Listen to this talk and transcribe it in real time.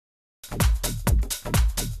Hey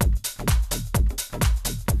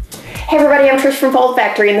everybody, I'm Trish from Fold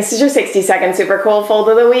Factory, and this is your 60-second super cool fold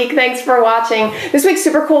of the week. Thanks for watching. This week's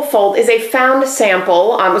super cool fold is a found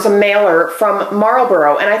sample. It was a mailer from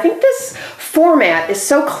Marlboro, and I think this format is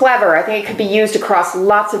so clever. I think it could be used across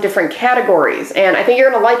lots of different categories, and I think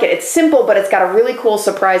you're going to like it. It's simple, but it's got a really cool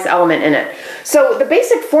surprise element in it. So the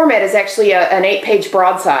basic format is actually an 8-page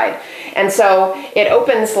broadside, and so it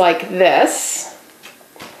opens like this,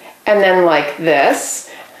 and then like this.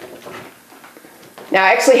 Now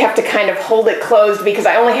I actually have to kind of hold it closed because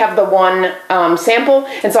I only have the one sample,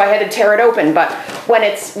 and so I had to tear it open. But when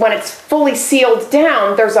it's fully sealed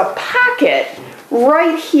down, there's a pocket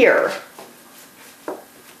right here.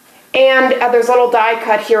 And there's a little die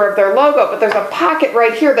cut here of their logo, but there's a pocket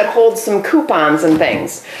right here that holds some coupons and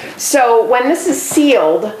things. So when this is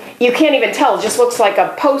sealed, you can't even tell, it just looks like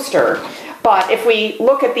a poster. But if we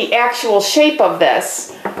look at the actual shape of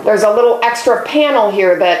this, there's a little extra panel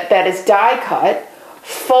here that is die cut,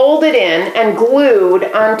 folded in and glued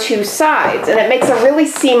on two sides, and it makes a really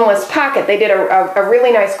seamless pocket. They did a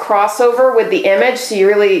really nice crossover with the image, so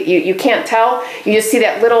you can't tell. You just see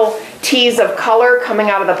that little tease of color coming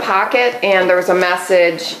out of the pocket, and there's a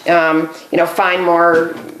message, you know, find more,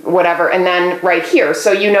 whatever, and then right here,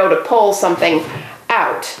 so you know to pull something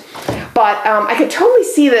out. But I could totally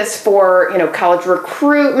see this for, you know, college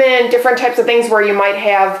recruitment, different types of things where you might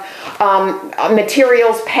have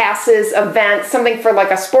materials, passes, events, something for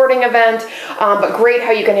like a sporting event, but great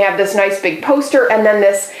how you can have this nice big poster and then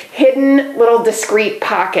this hidden little discreet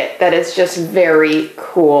pocket that is just very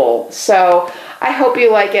cool. So I hope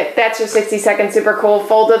you like it. That's your 60-second super cool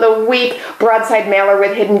fold of the week. Broadside mailer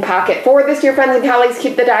with hidden pocket. Forward this to your friends and colleagues.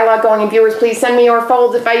 Keep the dialogue going. And viewers, please send me your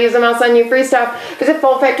folds. If I use them, I'll send you free stuff. Visit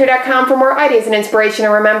foldfactory.com for more ideas and inspiration.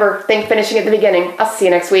 And remember, think finishing at the beginning. I'll see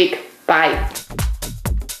you next week. Bye.